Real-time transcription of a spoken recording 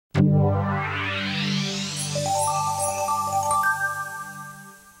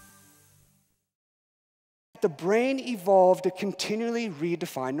the brain evolved to continually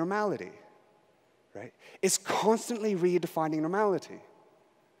redefine normality, right? It's constantly redefining normality.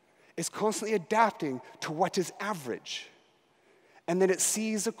 It's constantly adapting to what is average. And then it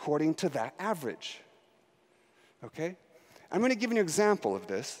sees according to that average, okay? I'm going to give you an example of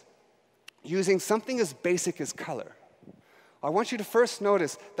this using something as basic as color. I want you to first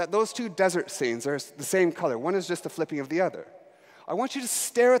notice that those two desert scenes are the same color. One is just the flipping of the other. I want you to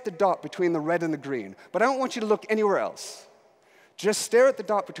stare at the dot between the red and the green, but I don't want you to look anywhere else. Just stare at the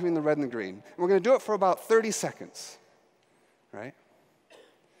dot between the red and the green. And we're going to do it for about 30 seconds, right?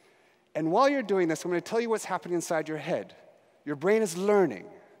 And while you're doing this, I'm going to tell you what's happening inside your head. Your brain is learning.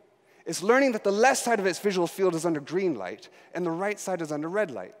 It's learning that the left side of its visual field is under green light, and the right side is under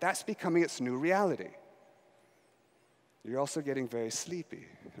red light. That's becoming its new reality. You're also getting very sleepy.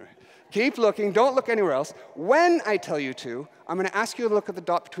 Right? Keep looking. Don't look anywhere else. When I tell you to, I'm going to ask you to look at the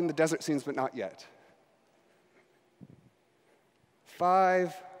dot between the desert scenes, but not yet.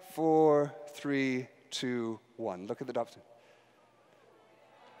 5, 4, 3, 2, 1. Look at the dot.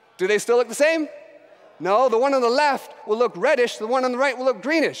 Do they still look the same? No, the one on the left will look reddish, the one on the right will look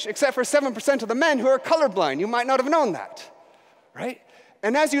greenish, except for 7% of the men who are colorblind. You might not have known that, right?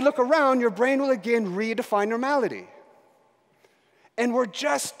 And as you look around, your brain will again redefine normality. And we're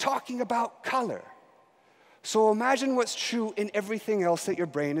just talking about color. So imagine what's true in everything else that your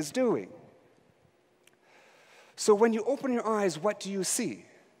brain is doing. So when you open your eyes, what do you see?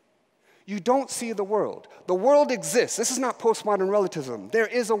 You don't see the world. The world exists. This is not postmodern relativism. There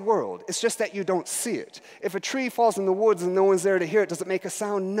is a world. It's just that you don't see it. If a tree falls in the woods and no one's there to hear it, does it make a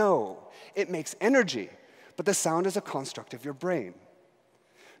sound? No. It makes energy. But the sound is a construct of your brain.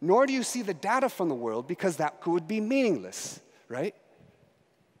 Nor do you see the data from the world because that would be meaningless, right?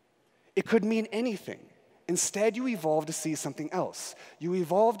 It could mean anything. Instead, you evolve to see something else. You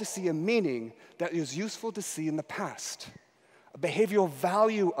evolve to see a meaning that is useful to see in the past. A behavioral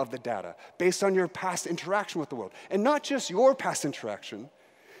value of the data based on your past interaction with the world. And not just your past interaction,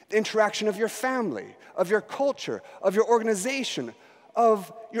 the interaction of your family, of your culture, of your organization,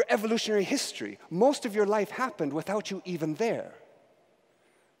 of your evolutionary history. Most of your life happened without you even there,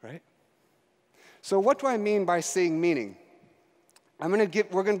 right? So what do I mean by seeing meaning? We're going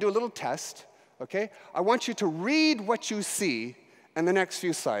to do a little test, okay? I want you to read what you see in the next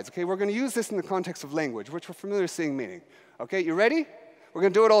few slides, okay? We're going to use this in the context of language, which we're familiar with seeing meaning. Okay, you ready? We're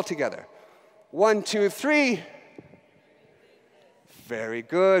going to do it all together. 1, 2, 3. Very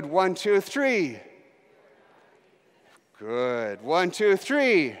good. 1, 2, 3. Good. 1, 2,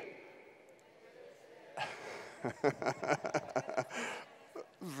 3.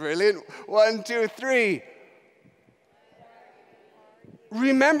 Brilliant. 1, 2, 3.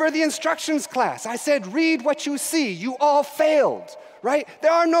 Remember the instructions class. I said, read what you see. You all failed, right?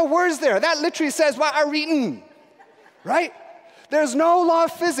 There are no words there. That literally says, what are reading? Right? There's no law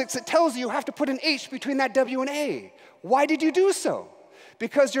of physics that tells you have to put an H between that W and A. Why did you do so?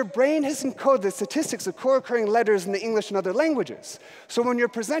 Because your brain has encoded the statistics of co-occurring letters in the English and other languages. So when you're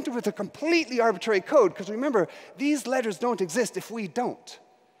presented with a completely arbitrary code, because remember, these letters don't exist if we don't.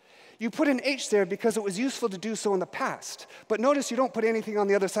 You put an H there because it was useful to do so in the past. But notice you don't put anything on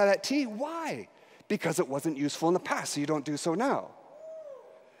the other side of that T. Why? Because it wasn't useful in the past, so you don't do so now.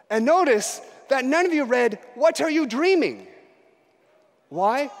 And notice that none of you read, what are you dreaming?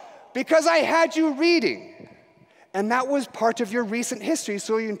 Why? Because I had you reading. And that was part of your recent history,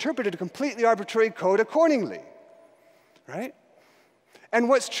 so you interpreted a completely arbitrary code accordingly. Right? And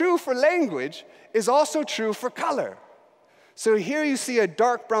what's true for language is also true for color. So here you see a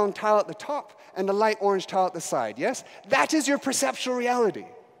dark brown tile at the top and a light orange tile at the side, yes? That is your perceptual reality.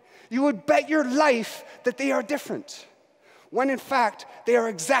 You would bet your life that they are different, when in fact, they are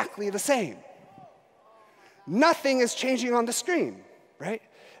exactly the same. Nothing is changing on the screen, right?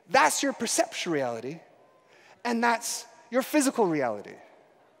 That's your perceptual reality, and that's your physical reality,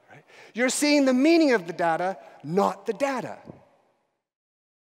 right? You're seeing the meaning of the data, not the data.